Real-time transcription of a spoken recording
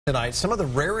Tonight, some of the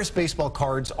rarest baseball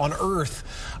cards on earth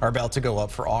are about to go up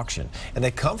for auction, and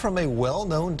they come from a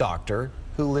well-known doctor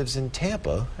who lives in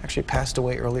Tampa. Actually passed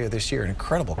away earlier this year. An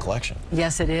incredible collection.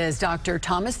 Yes, it is. Dr.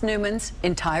 Thomas Newman's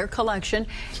entire collection.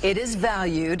 It is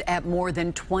valued at more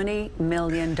than $20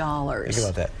 million. Think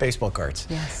about that. Baseball cards.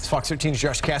 Yes. Fox 13's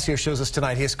Josh Cassio shows us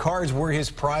tonight. His cards were his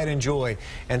pride and joy,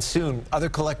 and soon other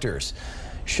collectors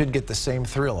should get the same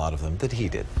thrill out of them that he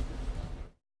did.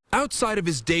 Outside of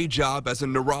his day job as a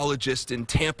neurologist in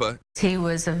Tampa, he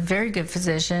was a very good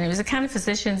physician. He was the kind of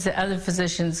physician that other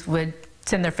physicians would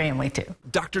send their family to.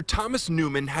 Dr. Thomas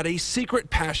Newman had a secret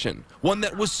passion, one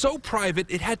that was so private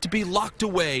it had to be locked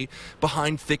away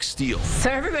behind thick steel. So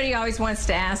everybody always wants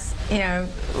to ask,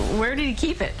 where did he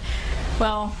keep it?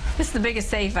 Well, this is the biggest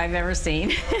safe I've ever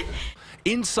seen.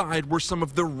 Inside were some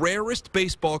of the rarest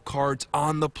baseball cards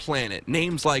on the planet.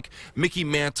 Names like Mickey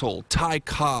Mantle, Ty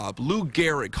Cobb,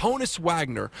 Gehrig, Honus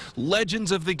Wagner,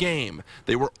 legends of the game.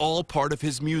 They were all part of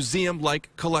his museum-like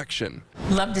collection.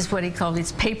 Loved is what he called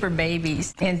his paper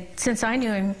babies. And since I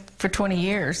knew him for 20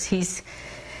 years, he's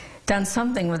done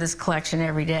something with his collection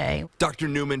every day. Dr.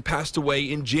 Newman passed away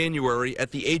in January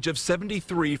at the age of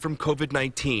 73 from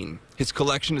COVID-19. His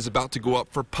collection is about to go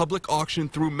up for public auction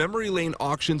through memory lane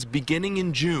auctions beginning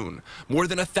in June. More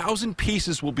than 1,000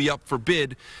 pieces will be up for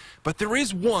bid, but there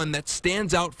is one that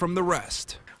stands out from the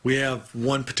rest. We have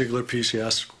one particular piece. You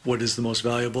asked what is the most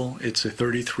valuable. It's a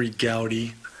 33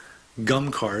 Goudey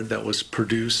gum card that was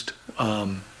produced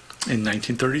in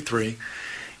 1933.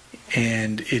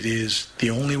 And it is the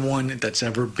only one that's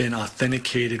ever been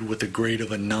authenticated with a grade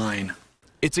of a 9.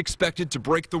 It's expected to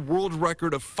break the world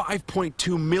record of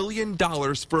 $5.2 million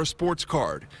for a sports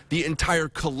card. The entire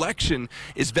collection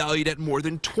is valued at more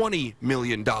than $20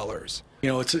 million.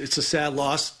 It's a sad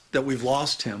loss that we've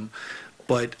lost him,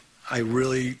 but I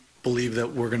really believe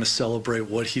that we're going to celebrate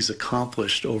what he's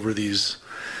accomplished over these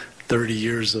 30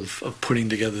 years of putting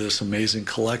together this amazing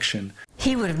collection.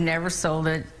 He would have never sold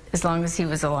it as long as he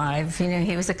was alive.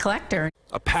 He was a collector.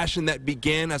 A passion that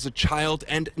began as a child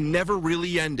and never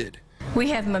really ended. We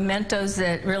have mementos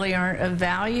that really aren't of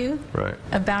value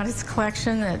about his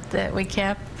collection that we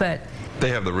kept, but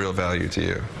they have the real value to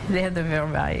you. They have the real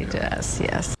value to us,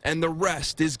 yes. And the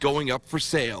rest is going up for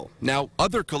sale. Now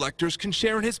other collectors can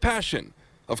share in his passion,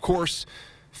 of course,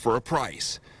 for a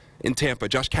price. In Tampa,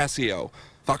 Josh Cassio,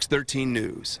 Fox 13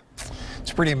 News.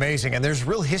 It's pretty amazing, and there's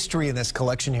real history in this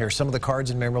collection here. Some of the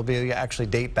cards and memorabilia actually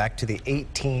date back to the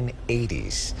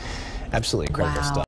 1880s. Absolutely incredible stuff.